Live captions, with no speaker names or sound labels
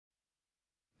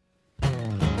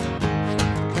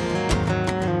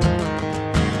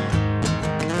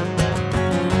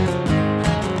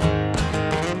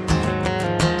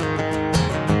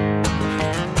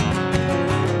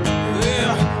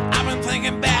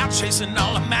about chasing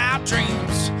all of my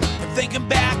dreams, and thinking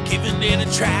about giving it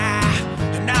a try.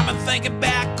 And I've been thinking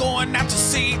about going out to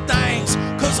see things,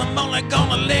 cause I'm only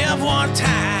gonna live one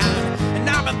time. And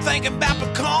I've been thinking about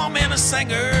becoming a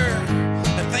singer,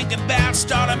 and thinking about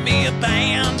starting me a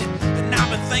band. And I've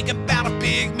been thinking about a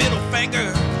big middle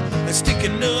finger and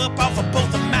sticking up off of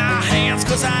both of my hands,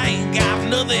 cause I ain't got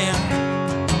nothing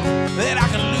that I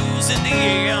can lose in the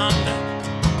end.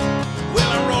 Well,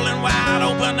 I'm rolling wide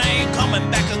open, ain't coming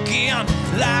back again.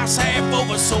 Life's half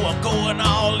over, so I'm going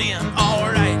all in,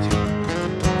 alright.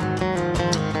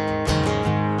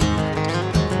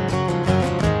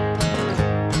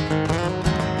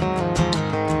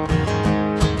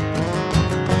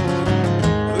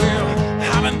 Well,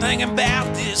 I've been thinking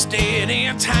about this dead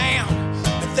end town,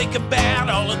 and thinking about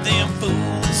all of them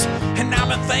fools. And I've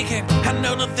been thinking how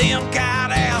none of them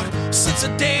got out since the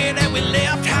day that we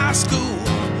left high school.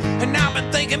 And I've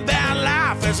been thinking about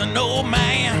life as an old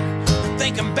man,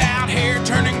 thinking about hair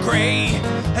turning gray.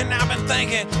 And I've been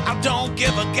thinking I don't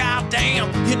give a goddamn,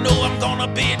 you know I'm gonna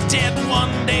be dead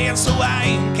one day. And so I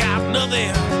ain't got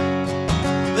nothing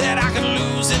that I can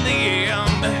lose in the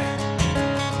end.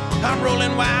 I'm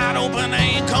rolling wide open,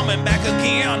 ain't coming back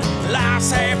again.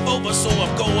 Life's half over, so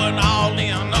I'm going all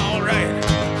in, alright.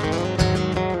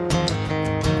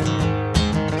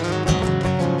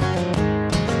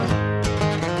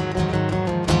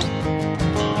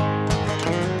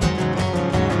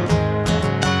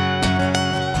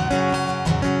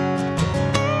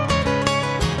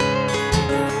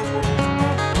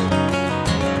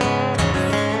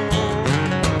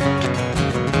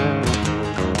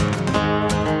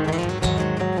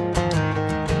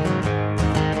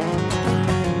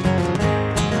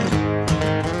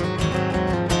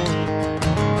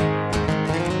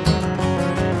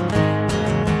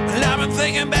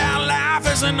 Thinking about life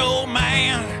as an old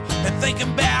man, and thinking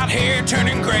about hair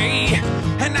turning gray.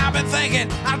 And I've been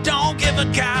thinking I don't give a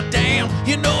goddamn,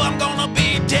 you know I'm gonna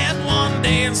be dead one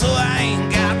day. And so I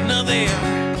ain't got nothing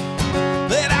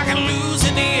that I can lose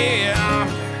in the air.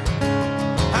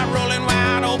 I'm rolling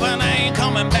wide open, ain't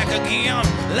coming back again.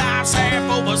 Life's half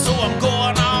over, so I'm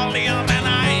going all in. And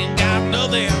I ain't got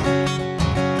nothing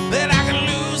that I can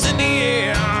lose in the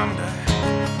air.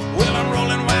 Well, I'm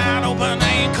rolling wide open,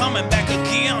 ain't coming back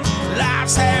again.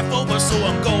 Life's half over,